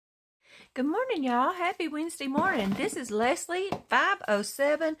Good morning, y'all. Happy Wednesday morning. This is Leslie,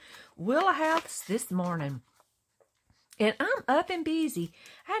 507 Willow House this morning. And I'm up and busy.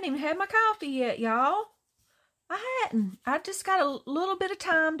 I hadn't even had my coffee yet, y'all. I hadn't. I just got a little bit of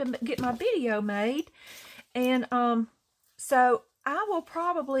time to get my video made. And so I will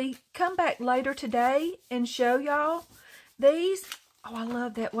probably come back later today and show y'all these. Oh, I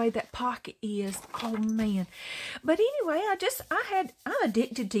love that way that pocket is. Oh, man. But anyway, I'm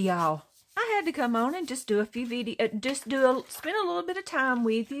addicted to y'all. I had to come on and just do a few videos, spend a little bit of time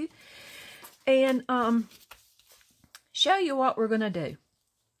with you and show you what we're going to do.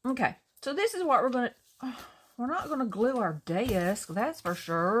 Okay, so this is what we're going to, we're not going to glue our desk, that's for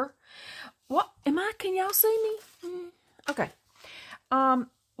sure. Can y'all see me? Okay.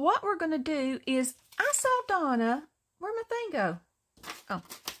 What we're going to do is, I saw Donna, where'd my thing go? Oh.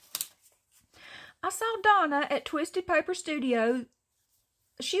 I saw Donna at Twisted Paper Studio.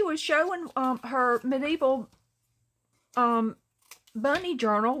 She was showing her medieval bunny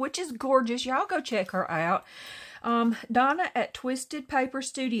journal, which is gorgeous. Y'all go check her out. Donna at Twisted Paper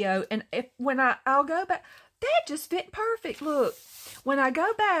Studio. And I'll go back. That just fit perfect. Look, when I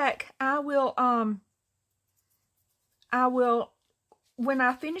go back, I will when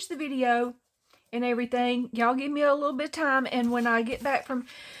I finish the video and everything, y'all give me a little bit of time. And when I get back from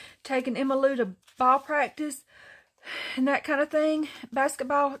taking Emma Lou to ball practice and that kind of thing,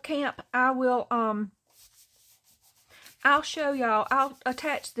 basketball camp, I will, I'll show y'all, I'll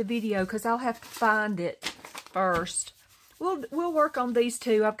attach the video because I'll have to find it first. We'll work on these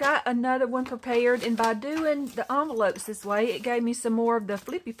two. I've got another one prepared, and by doing the envelopes this way, it gave me some more of the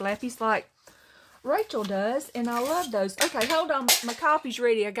flippy flappies like Rachel does, and I love those. Okay, hold on. My coffee's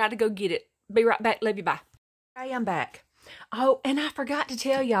ready. I got to go get it. Be right back. Love you. Bye. Okay, I'm back. Oh, and I forgot to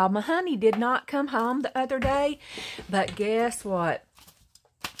tell y'all, my honey did not come home the other day, but guess what?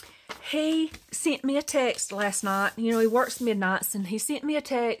 He sent me a text last night. You know, he works midnights, and he sent me a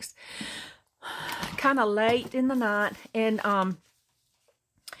text kind of late in the night, and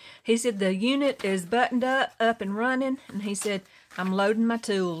he said the unit is buttoned up and running, and he said, I'm loading my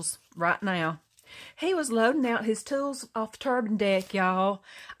tools right now. He was loading out his tools off the turbine deck, y'all.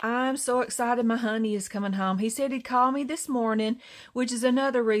 I'm so excited my honey is coming home. He said he'd call me this morning, which is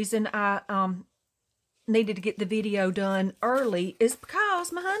another reason I needed to get the video done early, is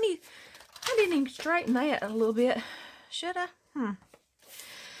because my honey, I didn't even straighten that a little bit. Should I?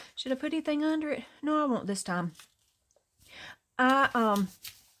 Should I put anything under it? No, I won't this time. I've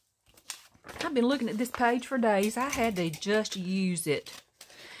been looking at this page for days. I had to just use it.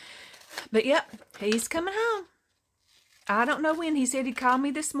 But yep, he's coming home. I don't know when. He said he'd call me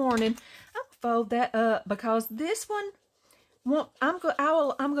this morning. I'll fold that up because this one,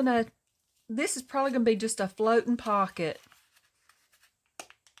 this is probably gonna be just a floating pocket.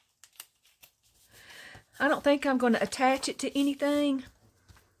 I don't think I'm gonna attach it to anything.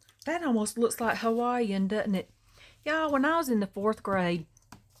 That almost looks like Hawaiian, doesn't it? Y'all, when I was in the 4th grade,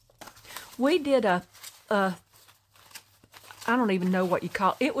 we did I don't even know what you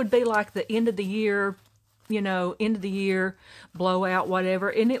call it. It would be like the end of the year, you know, end of the year blowout, whatever.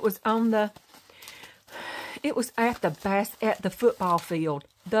 And it was it was at the football field.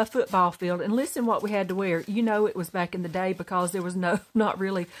 The football field. And listen what we had to wear. You know, it was back in the day because there was not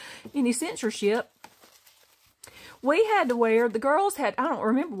really any censorship. We had to wear, the girls had, I don't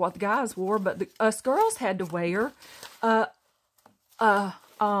remember what the guys wore, but us girls had to wear, you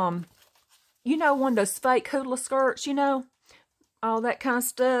know, one of those fake hula skirts, you know, all that kind of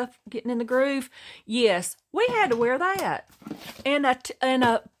stuff, getting in the groove. Yes, we had to wear that. And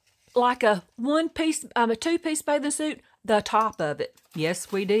like a one-piece, a two-piece bathing suit, the top of it.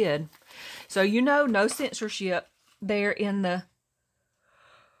 Yes, we did. So, you know, no censorship there in the,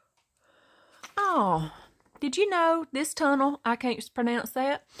 oh, did you know this tunnel, I can't pronounce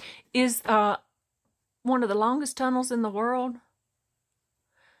that, is one of the longest tunnels in the world?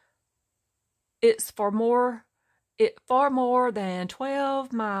 It's far more than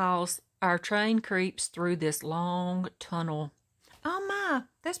 12 miles. Our train creeps through this long tunnel. Oh my,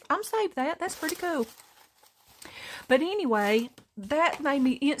 I'm saved that. That's pretty cool. But anyway, that made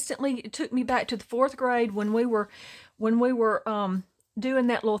me instantly, it took me back to the 4th grade when we were doing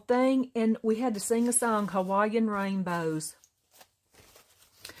that little thing, and we had to sing a song, Hawaiian Rainbows.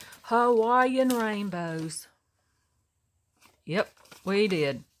 Hawaiian Rainbows. Yep, we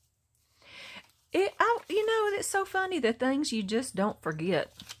did. You know, it's so funny, the things you just don't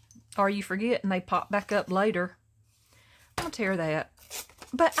forget. Or you forget and they pop back up later. I'll tear that.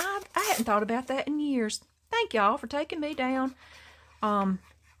 But I hadn't thought about that in years. Thank y'all for taking me down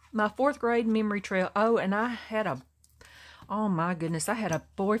my 4th grade memory trail. Oh, and I had Oh my goodness, I had a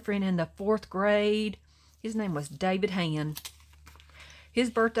boyfriend in the 4th grade. His name was David Hand. His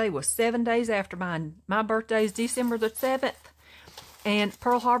birthday was 7 days after mine. My birthday is December the 7th, and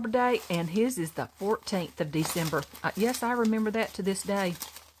Pearl Harbor Day, and his is the 14th of December. Yes, I remember that to this day.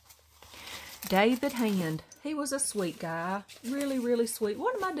 David Hand. He was a sweet guy. Really, really sweet.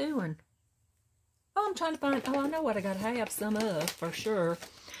 What am I doing? Oh, I'm trying to find... Oh, I know what I got to have some of, for sure.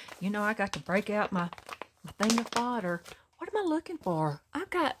 You know, I got to break out my thing of fodder. What am I looking for? I've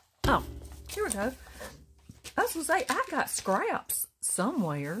got... Oh, here we go. I was going to say, I got scraps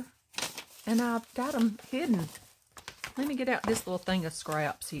somewhere, and I've got them hidden. Let me get out this little thing of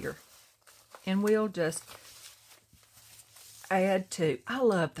scraps here, and we'll just add to. I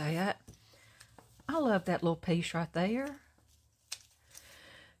love that. I love that little piece right there.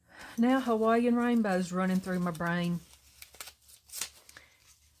 Now Hawaiian rainbows running through my brain.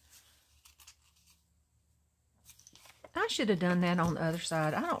 I should have done that on the other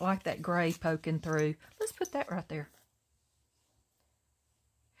side. I don't like that gray poking through. Let's put that right there.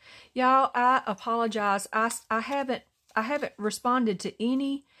 Y'all, I apologize. I haven't responded to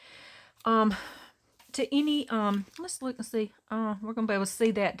any let's look and see. We're gonna be able to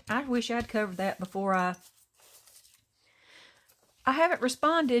see that. I wish I'd covered that before I haven't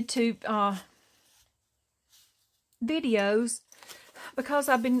responded to videos because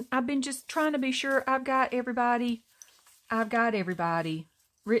I've been just trying to be sure I've got everybody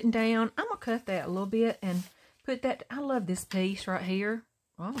written down. I'm gonna cut that a little bit and put that. I love this piece right here.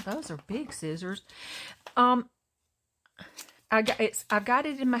 Oh, those are big scissors. I've got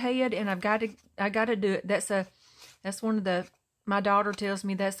it in my head, and I got to do it. That's one of the, my daughter tells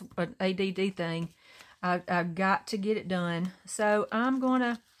me that's an ADD thing. I've got to get it done. So I'm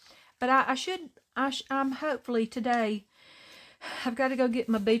gonna, but I'm hopefully today, I've got to go get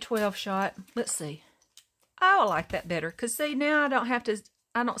my B12 shot. Let's see. Oh, I like that better. Cause see, now I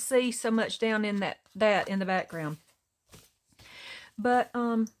don't see so much down in that in the background. But,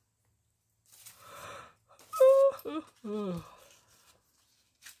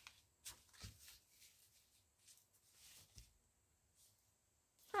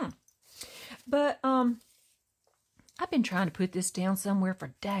 But, I've been trying to put this down somewhere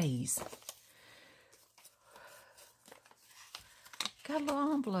for days. Got a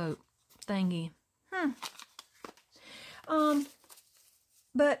little envelope thingy.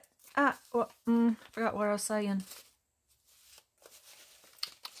 But I forgot what I was saying.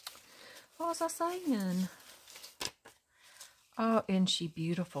 What was I saying? Oh, isn't she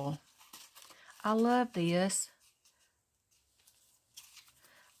beautiful? I love this.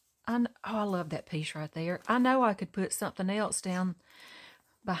 I love that piece right there. I know I could put something else down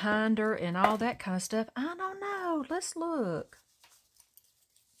behind her and all that kind of stuff. I don't know. Let's look.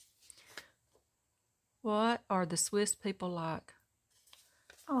 What are the Swiss people like?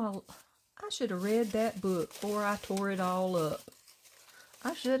 Oh, I should have read that book before I tore it all up.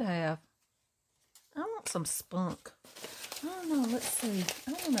 I should have. I want some spunk. I don't know. Let's see.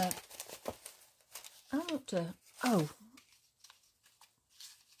 I want to. Oh.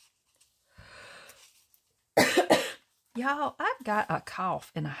 Y'all, I've got a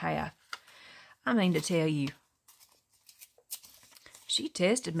cough and a half. I mean to tell you. She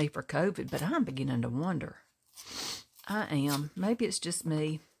tested me for COVID, but I'm beginning to wonder. I am. Maybe it's just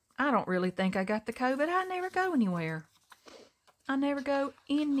me. I don't really think I got the COVID. I never go anywhere. I never go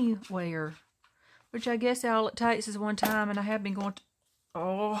anywhere. Which I guess all it takes is one time, and I have been going to...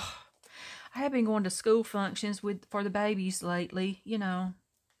 Oh, I have been going to school functions for the babies lately, you know.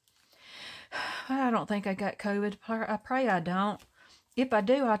 I don't think I got COVID. I pray I don't. If I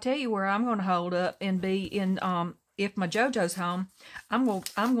do, I'll tell you where I'm going to hold up and be in. If my JoJo's home, I'm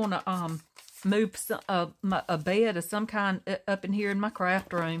going to move a bed of some kind up in here in my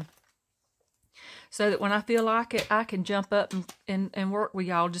craft room, so that when I feel like it, I can jump up and work with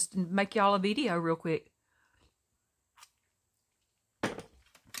y'all, just make y'all a video real quick.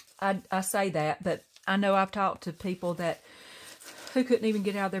 I say that, but I know I've talked to people who couldn't even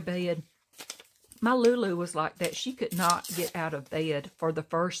get out of their bed. My Lulu was like that. She could not get out of bed for the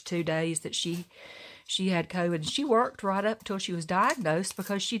first 2 days that she had COVID. She worked right up until she was diagnosed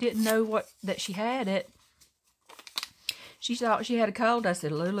because she didn't know that she had it. She thought she had a cold. I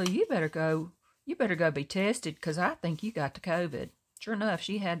said, Lulu, you better go be tested because I think you got the COVID. Sure enough,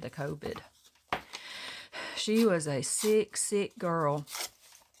 she had the COVID. She was a sick, sick girl.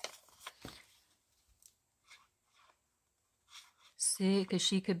 Sick as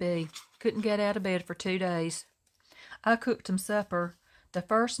she could be. Couldn't get out of bed for 2 days. I cooked them supper the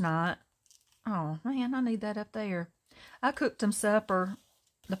first night. Oh, man, I need that up there. I cooked them supper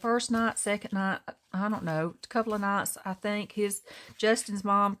the first night, second night, I don't know, a couple of nights, I think Justin's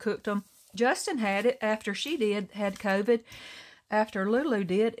mom cooked them. Justin had it after she had COVID. After Lulu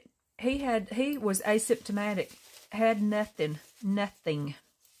did, he was asymptomatic, had nothing.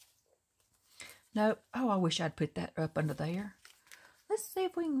 Nope. Oh, I wish I'd put that up under there. Let's see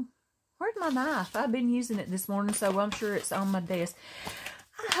if we can, where's my knife? I've been using it this morning, so I'm sure it's on my desk.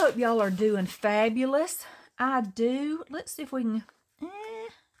 I hope y'all are doing fabulous. I do. Let's see if we can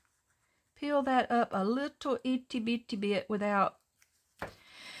peel that up a little itty bitty bit without,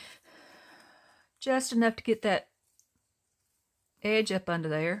 just enough to get that edge up under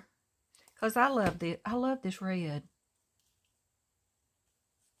there. Because I love this red.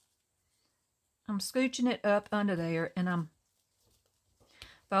 I'm scooching it up under there and I'm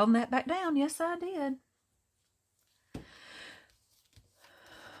folding that back down. Yes, I did.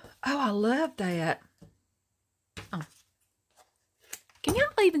 Oh, I love that. Oh. Can y'all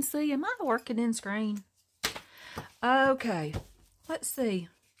even see? Am I working in screen? Okay. Let's see.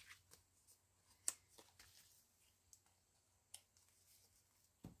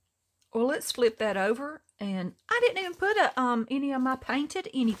 Well, let's flip that over. And I didn't even put any of my painted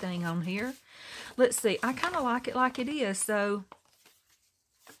anything on here. Let's see. I kind of like it like it is. So,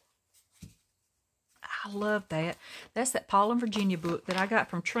 I love that. That's that Paul and Virginia book that I got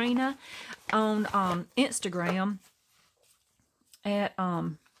from Trina on Instagram at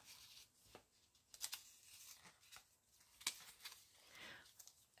I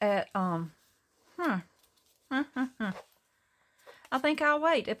think I'll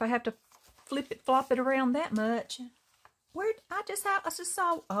wait if I have to flop it around that much. Where I just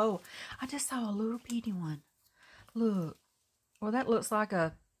saw a little bitty one. Look. Well, that looks like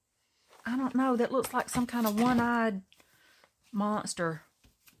a, I don't know, that looks like some kind of one-eyed monster.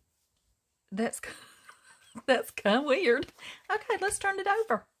 That's kind of weird. Okay, let's turn it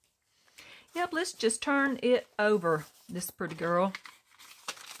over. Yep, let's just turn it over, this pretty girl.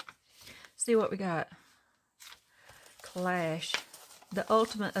 See what we got. Clash. The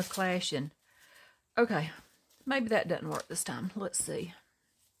ultimate of clashing. Okay, maybe that doesn't work this time. Let's see.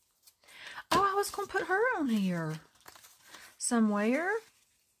 Oh, I was going to put her on here somewhere.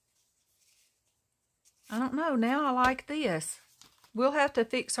 I don't know. Now I like this. We'll have to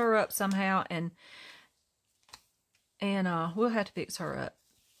fix her up somehow, and we'll have to fix her up.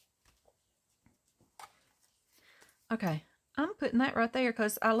 Okay, I'm putting that right there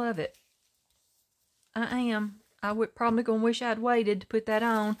because I love it. I am. I would probably gonna wish I'd waited to put that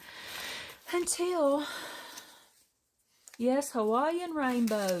on until, yes, Hawaiian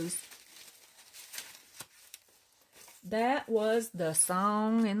rainbows. That was the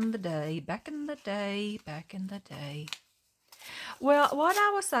song in the day, back in the day. Well, what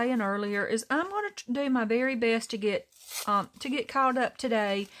I was saying earlier is I'm going to do my very best to get caught up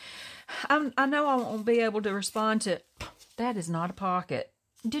today. I know I won't be able to respond to, that is not a pocket.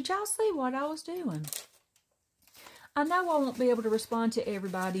 Did y'all see what I was doing? I know I won't be able to respond to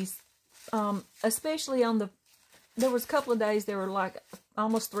everybody's, especially on there was a couple of days there were like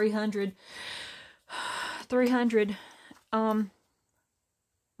almost 300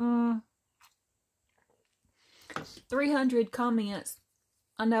 comments.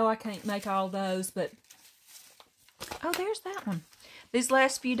 I know I can't make all those, but, oh, there's that one. These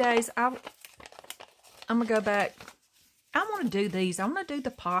last few days, I'm going to go back. I want to do these. I want to do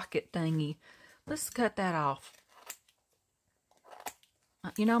the pocket thingy. Let's cut that off.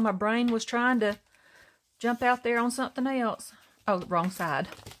 You know, my brain was trying to jump out there on something else. Oh, the wrong side.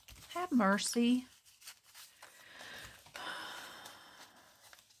 Have mercy.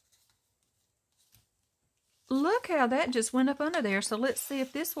 Look how that just went up under there. So let's see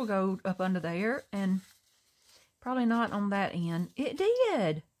if this will go up under there. And probably not on that end. It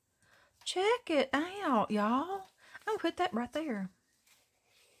did. Check it out, y'all. I'm going to put that right there.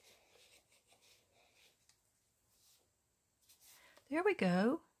 There we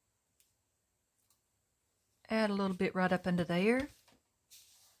go. Add a little bit right up under there.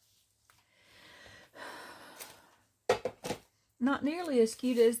 Not nearly as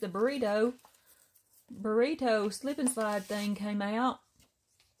cute as the burrito slip and slide thing came out.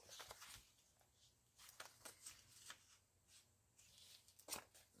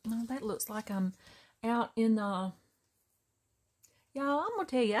 Oh, that looks like I'm out in the... Y'all, I'm going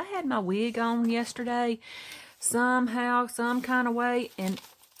to tell you, I had my wig on yesterday. Somehow, some kind of way, and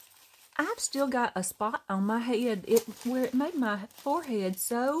I've still got a spot on my head where it made my forehead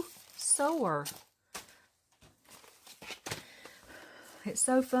so sore. It's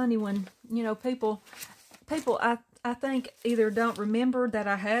so funny when, you know, people I think either don't remember that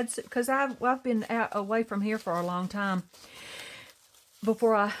I had, because I've been away from here for a long time,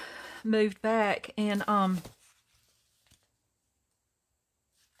 before I moved back, and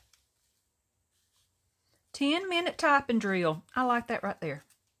 10-minute typing drill. I like that right there.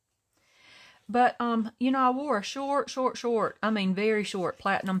 But you know, I wore a short, I mean very short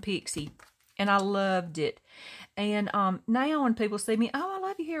platinum pixie, and I loved it. And now when people see me, oh, I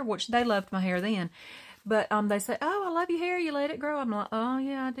love your hair, which they loved my hair then, but they say, oh, I love your hair, you let it grow. I'm like, oh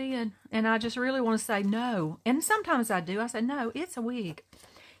yeah, I did. And I just really want to say no, and sometimes I do. I say, no, it's a wig.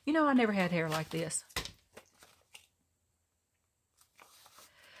 You know, I never had hair like this.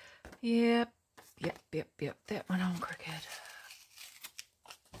 Yep, that went on crooked.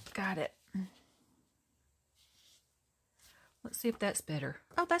 Got it. Let's see if that's better.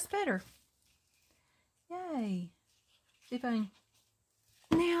 Oh, that's better. Yay. See if I can...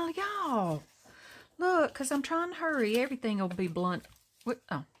 Now, y'all, look, because I'm trying to hurry. Everything will be blunt. What?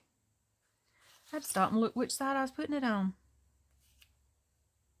 Oh. I had to stop and look which side I was putting it on.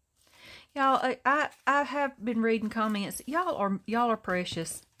 Y'all, I have been reading comments. Y'all are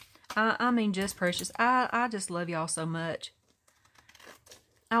precious. I mean, just precious. I just love y'all so much.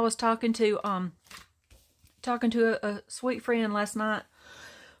 I was talking to a sweet friend last night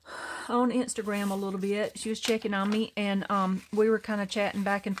on Instagram a little bit. She was checking on me, and we were kind of chatting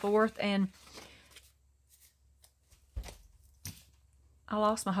back and forth, and I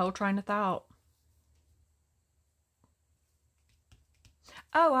lost my whole train of thought.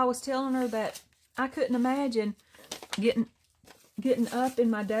 Oh, I was telling her that I couldn't imagine getting up in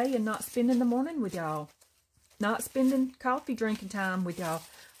my day and not spending the morning with y'all. Not spending coffee drinking time with y'all.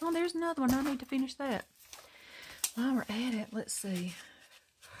 Oh, there's another one. I need to finish that. While we're at it, let's see.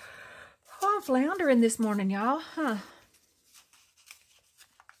 Oh, I'm floundering this morning, y'all. Huh.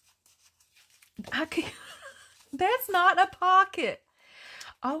 I can't. That's not a pocket.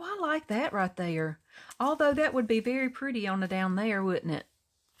 Oh, I like that right there. Although that would be very pretty on the down there, wouldn't it?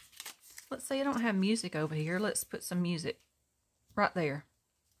 Let's see, I don't have music over here. Let's put some music right there.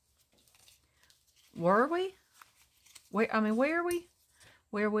 Were we? Where are we?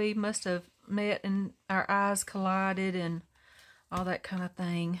 Where we must have met and our eyes collided and all that kind of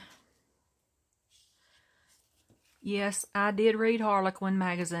thing. Yes, I did read Harlequin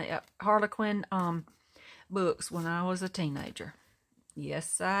magazine, Harlequin books when I was a teenager.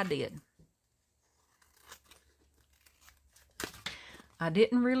 Yes, I did. I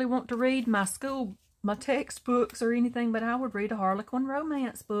didn't really want to read my textbooks or anything, but I would read a Harlequin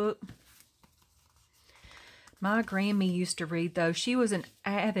romance book. My Grammy used to read those. She was an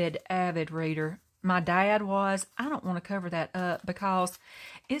avid reader. My dad was. I don't want to cover that up because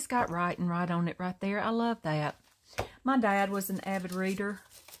it's got writing right on it right there. I love that. My dad was an avid reader.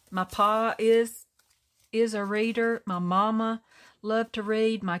 My pa is a reader. My mama loved to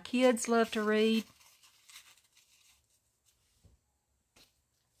read. My kids love to read.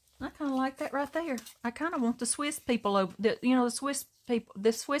 I kind of like that right there. I kind of want the Swiss people over, the Swiss people,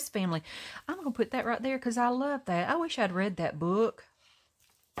 the Swiss family. I'm going to put that right there because I love that. I wish I'd read that book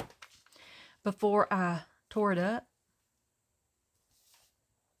before I tore it up.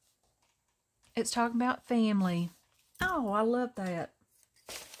 It's talking about family. Oh, I love that.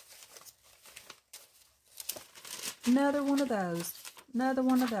 Another one of those. Another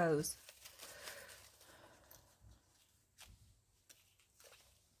one of those.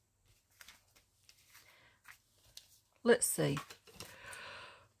 Let's see.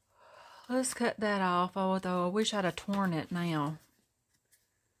 Let's cut that off, although I wish I'd have torn it now.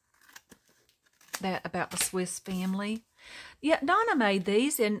 That about the Swiss family. Yeah, Donna made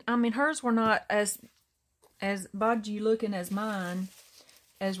these, and I mean, hers were not as bodgy looking as mine.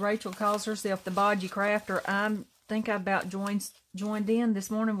 As Rachel calls herself, the bodgy crafter. I think I about joined in this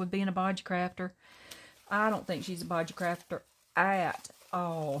morning with being a bodgy crafter. I don't think she's a bodgy crafter at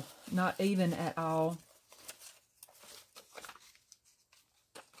all. Not even at all.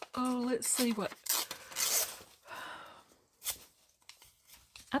 Oh, let's see what...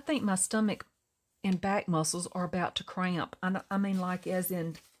 I think my stomach and back muscles are about to cramp. I mean, like as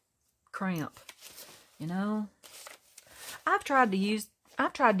in cramp. You know? I've tried to use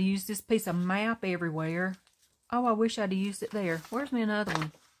this piece of map everywhere. Oh, I wish I'd used it there. Where's me another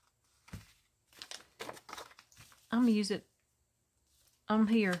one? I'm going to use it on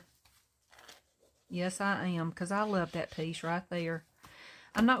here. Yes, I am, because I love that piece right there.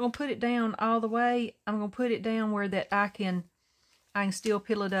 I'm not going to put it down all the way. I'm going to put it down where that I can still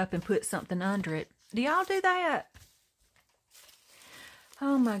peel it up and put something under it. Do y'all do that?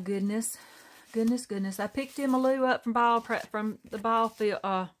 Oh my goodness. Goodness. I picked Emma Lou up from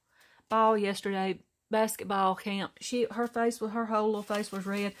the ball yesterday, basketball camp. Her whole little face was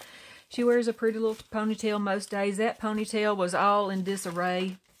red. She wears a pretty little ponytail most days. That ponytail was all in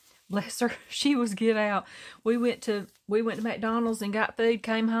disarray. Bless her. She was get out. We went to McDonald's and got food,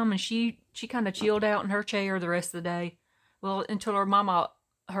 came home, and she kind of chilled out in her chair the rest of the day. Well, until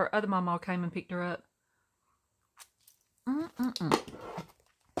her other mama came and picked her up.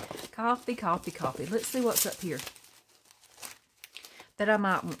 Coffee, coffee, coffee. Let's see what's up here that I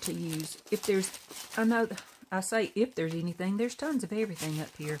might want to use. If there's, I know, I say if there's anything, there's tons of everything up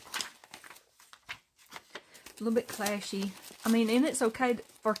here. A little bit clashy. I mean, and it's okay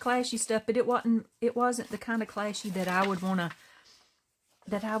for clashy stuff, but it wasn't the kind of clashy that I would want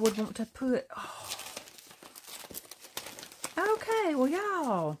to put. Oh. Okay, well,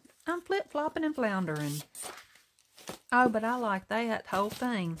 y'all, I'm flip-flopping and floundering. Oh, but I like that whole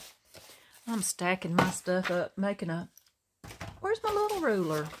thing. I'm stacking my stuff up, making a... Where's my little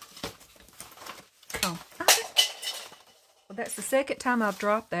ruler? Oh, well, that's the second time I've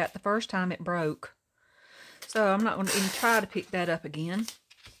dropped that. The first time it broke. So I'm not going to even try to pick that up again.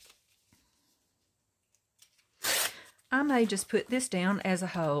 I may just put this down as a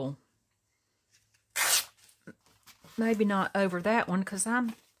whole. Maybe not over that one, because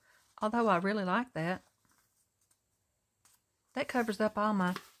although I really like that. That covers up all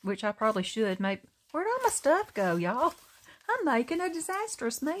my, which I probably should. Maybe, where'd all my stuff go, y'all? I'm making a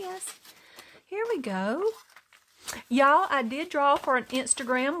disastrous mess. Here we go. Y'all, I did draw for an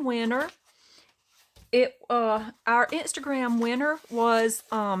Instagram winner. Our Instagram winner was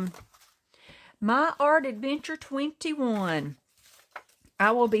My Art Adventure 21.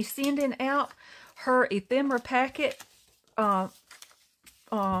 I will be sending out her ephemera packet. Where'd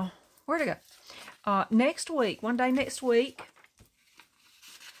it go? Next week, one day next week.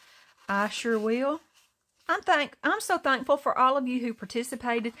 I sure will. I'm so thankful for all of you who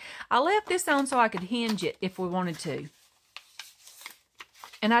participated. I left this on so I could hinge it if we wanted to.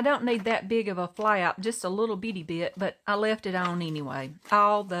 And I don't need that big of a flap, just a little bitty bit, but I left it on anyway.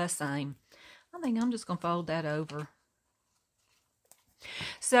 All the same. I think I'm just going to fold that over.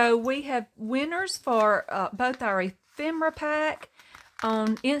 So we have winners for both our ephemera pack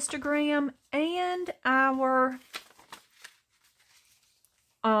on Instagram and our...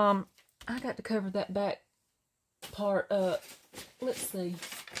 I got to cover that back part up. Let's see.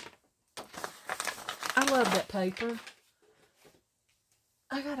 I love that paper.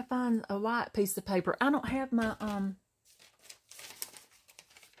 I gotta find a white piece of paper. I don't have my I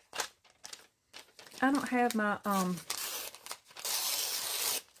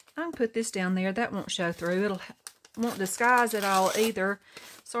can put this down there. That won't show through. Won't disguise it all either.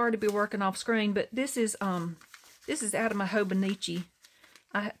 Sorry to be working off screen, but this is out of my Hobonichi.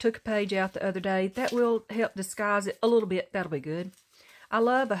 I took a page out the other day. That will help disguise it a little bit. That'll be good. I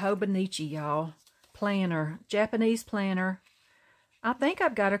love a Hobonichi, y'all. Planner. Japanese planner. I think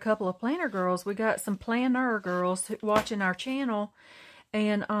I've got a couple of planner girls. We got some planner girls watching our channel.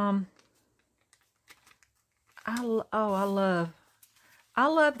 And, I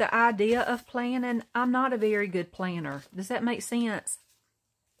love the idea of planning. I'm not a very good planner. Does that make sense?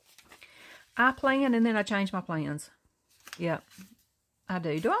 I plan and then I change my plans. Yep. I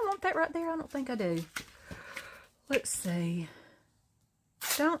do. Do I want that right there? I don't think I do. Let's see.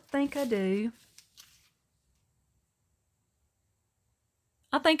 Don't think I do.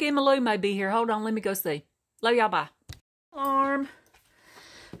 I think Emma Lou may be here. Hold on, let me go see. Love y'all, bye. Alarm.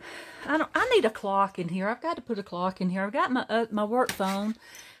 I need a clock in here. I've got to put a clock in here. I've got my work phone.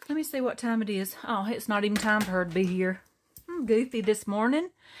 Let me see what time it is. Oh, it's not even time for her to be here. I'm goofy this morning.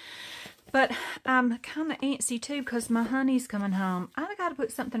 But I'm kind of antsy too because my honey's coming home. I got to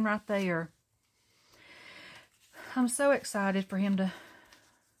put something right there. I'm so excited for him to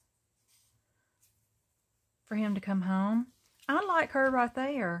come home. I like her right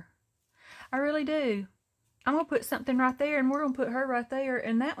there. I really do. I'm going to put something right there, and we're going to put her right there,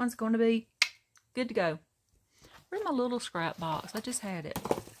 and that one's going to be good to go. Where's my little scrap box? I just had it.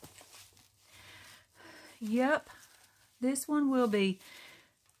 Yep. This one will be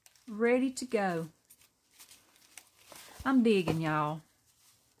ready to go. I'm digging, y'all.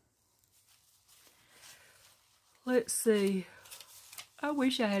 Let's see. I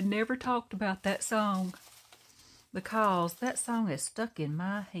wish I had never talked about that song, because that song is stuck in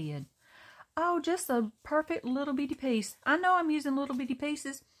my head. Oh, just a perfect little bitty piece. I know I'm using little bitty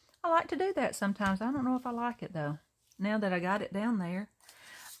pieces. I like to do that sometimes. I don't know if I like it, though. Now that I got it down there,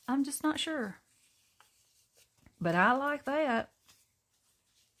 I'm just not sure. But I like that.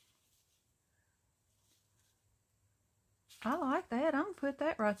 I like that. I'm going to put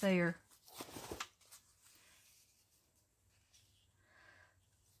that right there.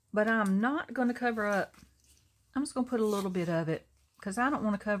 But I'm not going to cover up. I'm just going to put a little bit of it, because I don't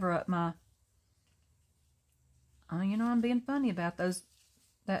want to cover up my, oh, you know, I'm being funny about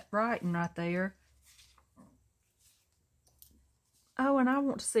that writing right there. Oh, and I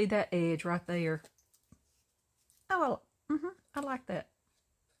want to see that edge right there. Oh, I like that.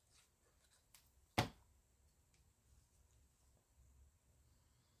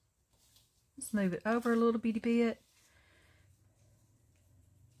 Let's move it over a little bitty bit.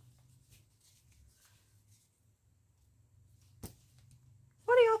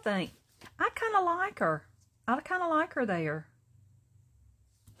 What do y'all think? I kind of like her. I kind of like her there.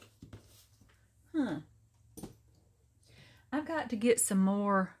 I've got to get some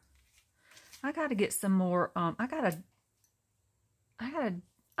more. I'm gonna do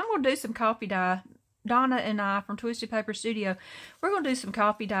some coffee dye. Donna and I from Twisted Paper Studio, we're gonna do some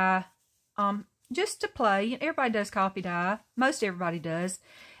coffee dye, just to play. Everybody does coffee dye. Most everybody does,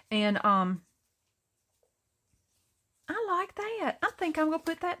 and I like that. I think I'm gonna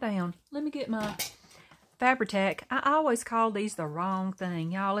put that down. Let me get my Fabri-Tac. I always call these the wrong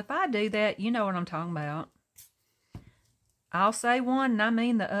thing, y'all. If I do that, you know what I'm talking about. I'll say one and I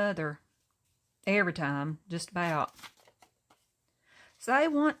mean the other. Every time, just about. Say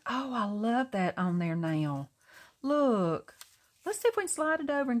one. Oh, I love that on there now. Look. Let's see if we can slide it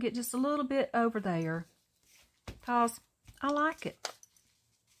over and get just a little bit over there. Because I like it.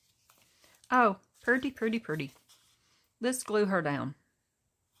 Oh, pretty, pretty, pretty. Let's glue her down.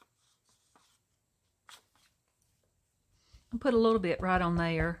 I'll put a little bit right on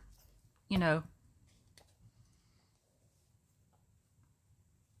there. You know.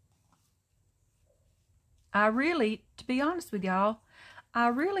 To be honest with y'all, I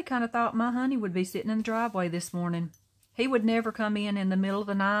really kind of thought my honey would be sitting in the driveway this morning. He would never come in the middle of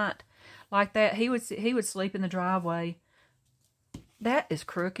the night like that. He would sleep in the driveway. That is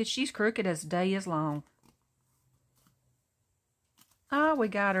crooked. She's crooked as the day is long. Oh, we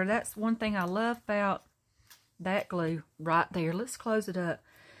got her. That's one thing I love about that glue right there. Let's close it up.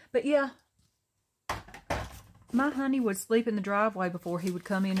 But yeah, my honey would sleep in the driveway before he would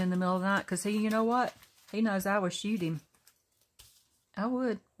come in the middle of the night because you know what? He knows I would shoot him. I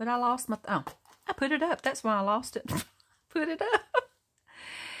would. But I lost my... Oh, I put it up. That's why I lost it. Put it up.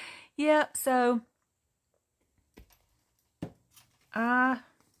 Yeah, so... I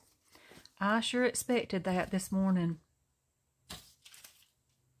sure expected that this morning.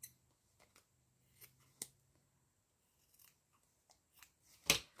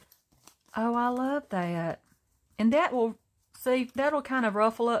 Oh, I love that. And that will... See, that'll kind of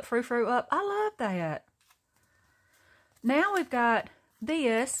ruffle up, frou-frou up. I love that. Now we've got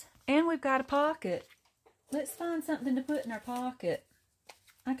this, and we've got a pocket. Let's find something to put in our pocket.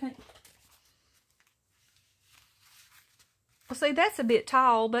 Okay. Well, see, that's a bit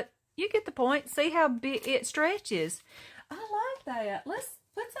tall, but you get the point. See how big it stretches. I like that. Let's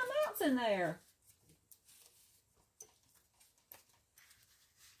put something else in there.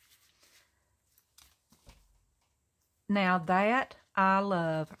 Now that I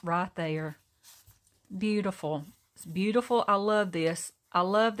love right there. Beautiful. It's beautiful. I love this. I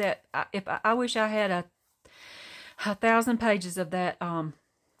love that. I wish I had 1,000 pages of that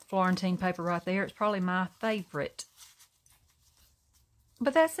Florentine paper right there. It's probably my favorite.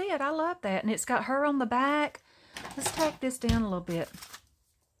 But that's it. I love that. And it's got her on the back. Let's tack this down a little bit.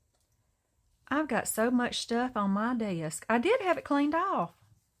 I've got so much stuff on my desk. I did have it cleaned off.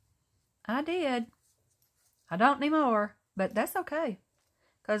 I did. I don't anymore. But that's okay.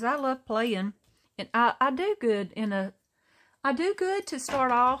 Because I love playing. And I do good to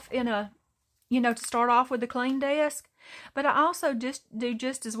start off to start off with a clean desk. But I also do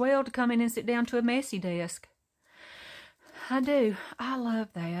just as well to come in and sit down to a messy desk. I do. I love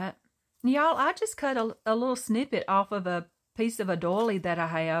that. Y'all, I just cut a little snippet off of a piece of a doily that I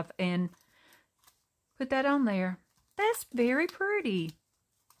have and put that on there. That's very pretty.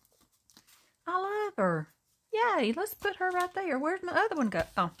 I love her. Yay, let's put her right there. Where's my other one go?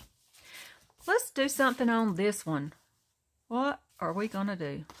 Oh. Let's do something on this one. What are we going to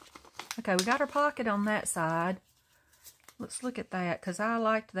do? Okay, we got our pocket on that side. Let's look at that, because I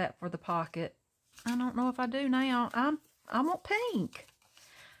liked that for the pocket. I don't know if I do now. I want pink.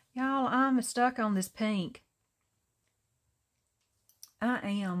 Y'all, I'm stuck on this pink. I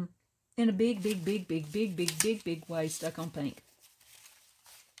am in a big way stuck on pink.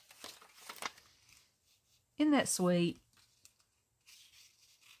 Isn't that sweet?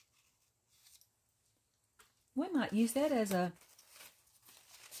 We might use that as a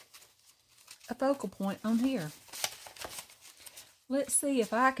focal point on here. Let's see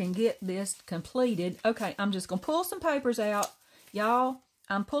if I can get this completed. Okay, I'm just going to pull some papers out. Y'all,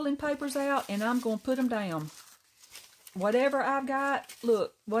 I'm pulling papers out and I'm going to put them down. whatever I've got,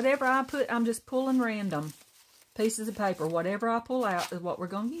 look, whatever I put, I'm just pulling random pieces of paper. Whatever I pull out is what we're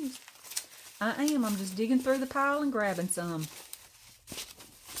going to use. I'm just digging through the pile and grabbing some.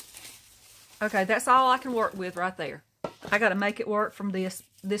 Okay, that's all I can work with right there. I got to make it work from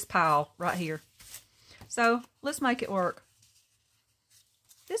this pile right here. So, let's make it work.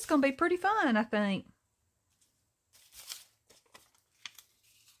 This is going to be pretty fun, I think.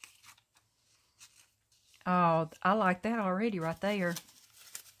 Oh, I like that already right there.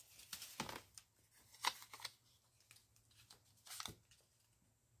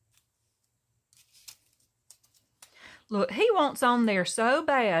 Look, he wants on there so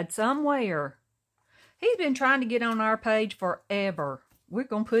bad somewhere. He's been trying to get on our page forever. We're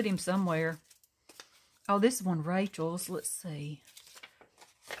going to put him somewhere. Oh, this is one of Rachel's. Let's see.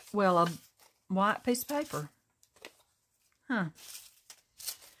 Well, a white piece of paper. Huh.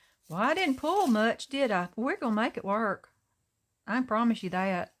 Well, I didn't pull much, did I? We're going to make it work. I can promise you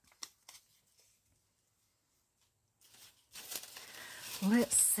that.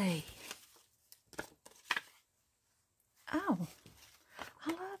 Let's see. Oh,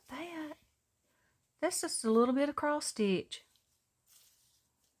 I love that. That's just a little bit of cross stitch.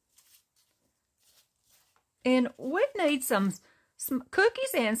 And we need some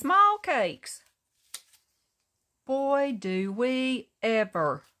cookies and small cakes. Boy, do we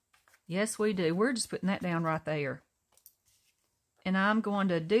ever. Yes, we do. We're just putting that down right there. And I'm going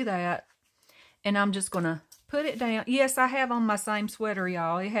to do that. And I'm just going to put it down. Yes, I have on my same sweater,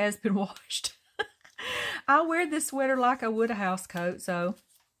 y'all. It has been washed. I wear this sweater like I would a house coat, so.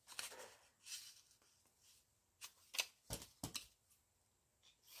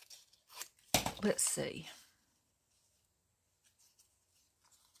 Let's see.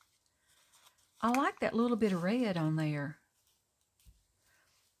 I like that little bit of red on there.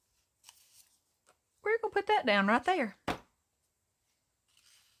 We're going to put that down right there.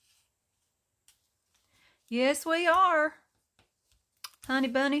 Yes, we are. Honey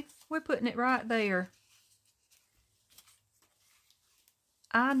bunny, we're putting it right there.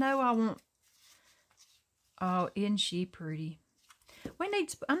 I know I want... Oh, isn't she pretty? I need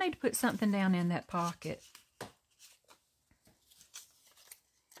to put something down in that pocket.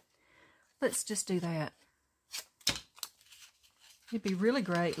 Let's just do that. It'd be really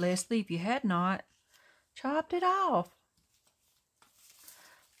great, Leslie, if you had not chopped it off.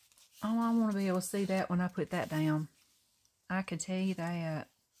 Oh, I want to be able to see that when I put that down. I can tell you that.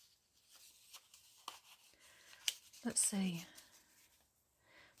 Let's see.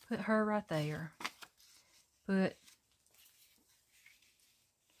 Put her right there. Well,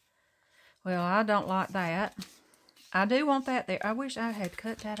 I don't like that. I do want that there. I wish I had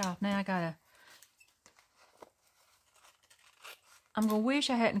cut that off. Now I gotta... I'm gonna wish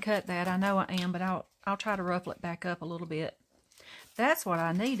I hadn't cut that. I know I am, but I'll try to ruffle it back up a little bit. That's what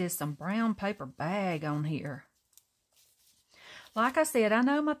I need, is some brown paper bag on here. Like I said, I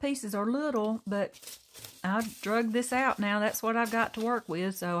know my pieces are little, but I've drug this out now. That's what I've got to work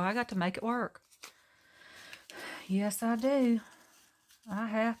with, so I got to make it work. Yes, I do. I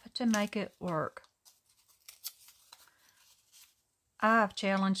have to make it work. I've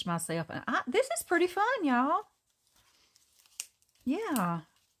challenged myself. And this is pretty fun, y'all. Yeah.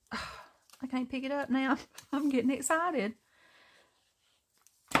 I can't pick it up now. I'm getting excited.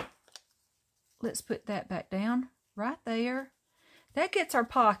 Let's put that back down right there. That gets our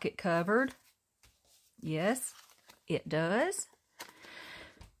pocket covered. Yes, it does.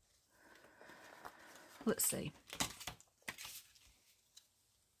 Let's see.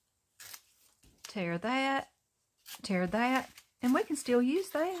 Tear that, and we can still use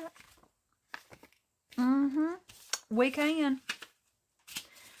that. We can.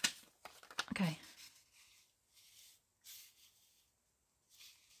 Okay.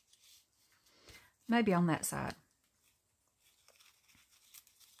 Maybe on that side.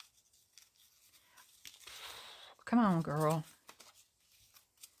 Come on, girl.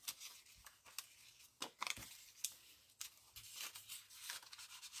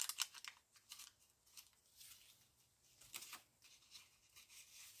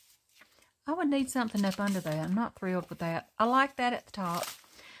 I would need something up under that. I'm not thrilled with that. I like that at the top.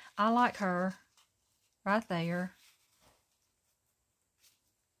 I like her right there.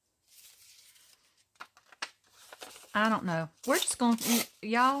 I don't know. We're just going to,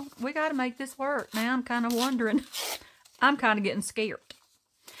 y'all, we got to make this work. Now I'm kind of wondering. I'm kind of getting scared.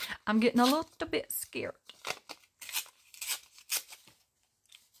 I'm getting a little bit scared.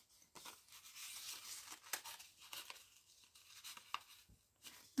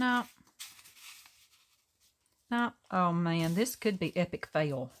 No. No. Oh, man. This could be epic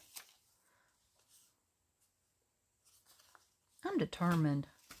fail. I'm determined.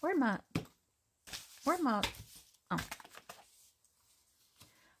 Where'd my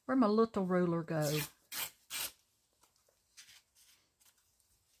little ruler go?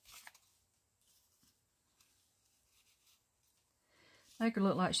 Make her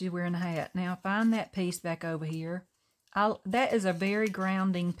look like she's wearing a hat. Now find that piece back over here. That is a very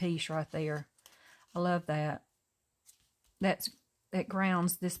grounding piece right there. I love that. That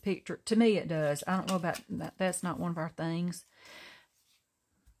grounds this picture. To me it does. I don't know about that. That's not one of our things.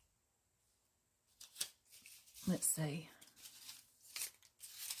 Let's see.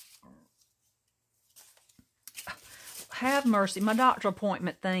 Have mercy. My doctor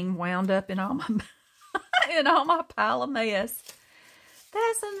appointment thing wound up in all my in all my pile of mess.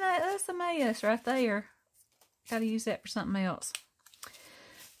 That's a mess right there. Gotta use that for something else.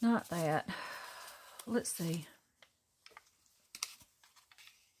 Not that. Let's see.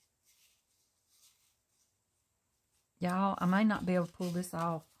 Y'all, I may not be able to pull this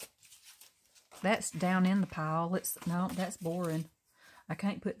off. That's down in the pile. No, that's boring. I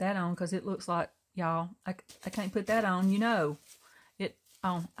can't put that on because it looks like, y'all, I can't put that on, you know.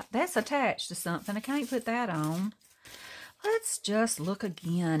 That's attached to something. I can't put that on. Let's just look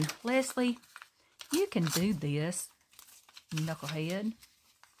again. Leslie, you can do this, knucklehead.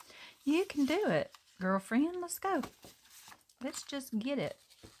 You can do it, girlfriend. Let's go. Let's just get it.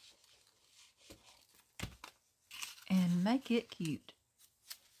 And make it cute.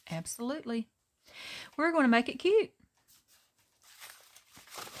 Absolutely. We're going to make it cute.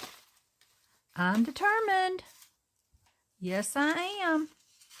 I'm determined. Yes, I am.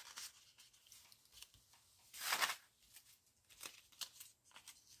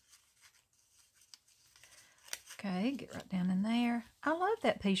 Okay, get right down in there. I love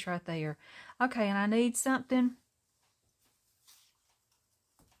that piece right there. Okay, and I need something.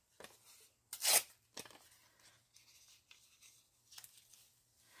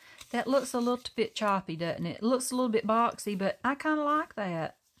 That looks a little bit choppy, doesn't it? It looks a little bit boxy, but I kind of like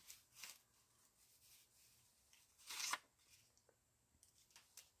that.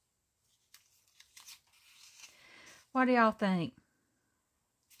 What do y'all think?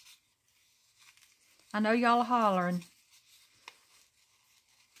 I know y'all are hollering.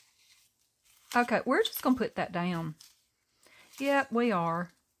 Okay, we're just going to put that down. Yep, we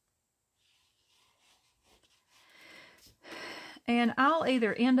are. And I'll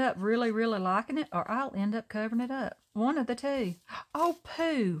either end up really, really liking it, or I'll end up covering it up. One of the two. Oh,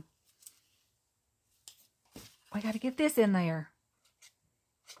 poo. We got to get this in there.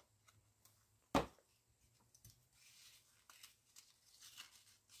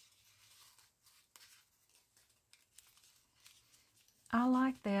 I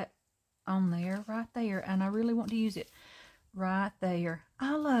like that on there, right there. And I really want to use it right there.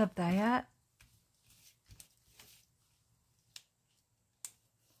 I love that.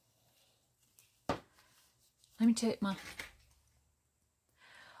 Let me check my...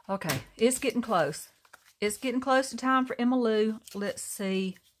 Okay, it's getting close. It's getting close to time for Emma Lou. Let's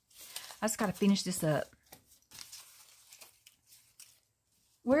see. I just got to finish this up.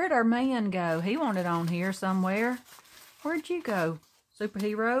 Where'd our man go? He wanted on here somewhere. Where'd you go,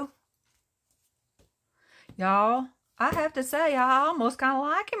 superhero? Y'all, I have to say, I almost kind of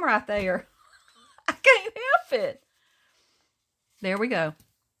like him right there. I can't help it. There we go.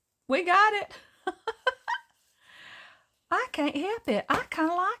 We got it. I can't help it. I kind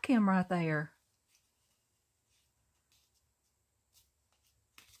of like him right there.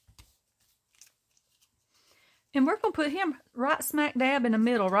 And we're going to put him right smack dab in the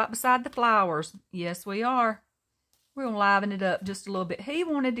middle, right beside the flowers. Yes, we are. We're going to liven it up just a little bit. He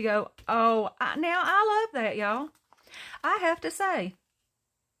wanted to go, now I love that, y'all. I have to say,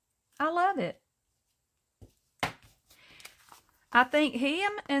 I love it. I think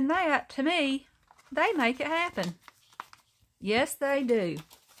him and that, to me, they make it happen. Yes, they do.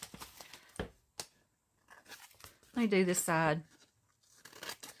 Let me do this side.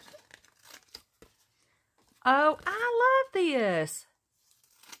 Oh, I love this.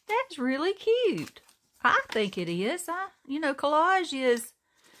 That's really cute. I think it is. You know, collage is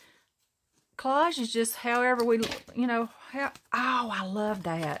just however we, oh, I love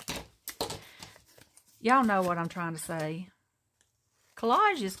that. Y'all know what I'm trying to say.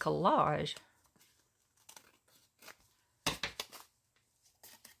 Collage is collage.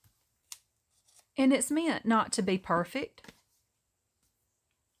 And it's meant not to be perfect.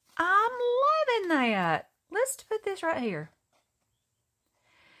 I'm loving that. Let's put this right here.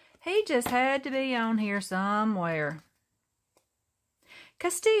 He just had to be on here somewhere.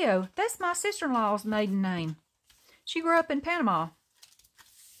 Castillo, that's my sister-in-law's maiden name. She grew up in Panama.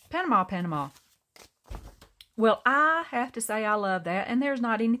 Panama. Well, I have to say I love that. And there's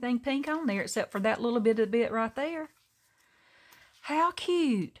not anything pink on there except for that little bit right there. How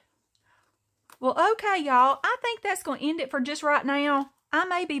cute. Well, okay, y'all. I think that's going to end it for just right now. I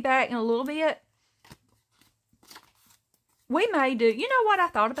may be back in a little bit. We may do, you know what I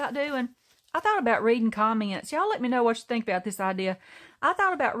thought about doing? I thought about reading comments. Y'all let me know what you think about this idea. I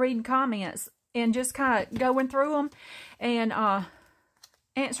thought about reading comments and just kind of going through them and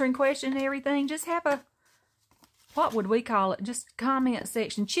answering questions and everything. Just have a, what would we call it? Just comment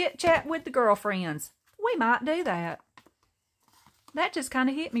section. Chit chat with the girlfriends. We might do that. That just kind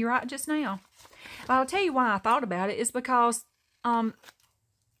of hit me right just now. I'll tell you why I thought about it. Is because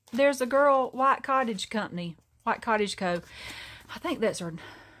there's a girl, White Cottage Company, White Cottage Co. I think that's her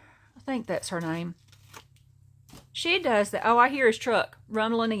name. She does that. Oh, I hear his truck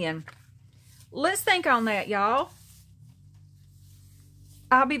rumbling in. Let's think on that, y'all.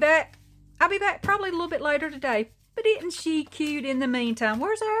 I'll be back. I'll be back probably a little bit later today. But isn't she cute in the meantime?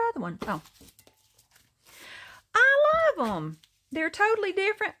 Where's our other one? Oh. I love them. They're totally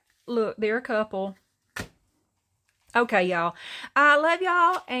different. Look, they're a couple. Okay, y'all. I love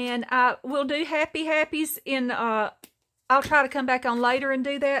y'all, and I will do Happy Happies in, I'll try to come back on later and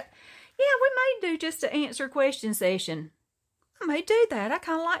do that. Yeah, we may do just an answer question session. I may do that. I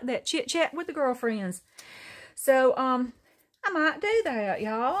kind of like that. Chit chat with the girlfriends. So, I might do that,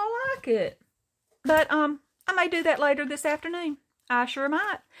 y'all. I like it. But, I may do that later this afternoon. I sure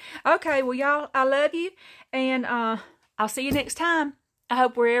might. Okay, well, y'all, I love you, and, I'll see you next time. I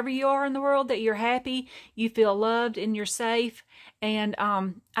hope wherever you are in the world that you're happy, you feel loved, and you're safe. And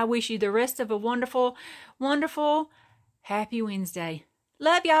I wish you the rest of a wonderful, wonderful, happy Wednesday.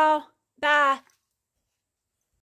 Love y'all. Bye.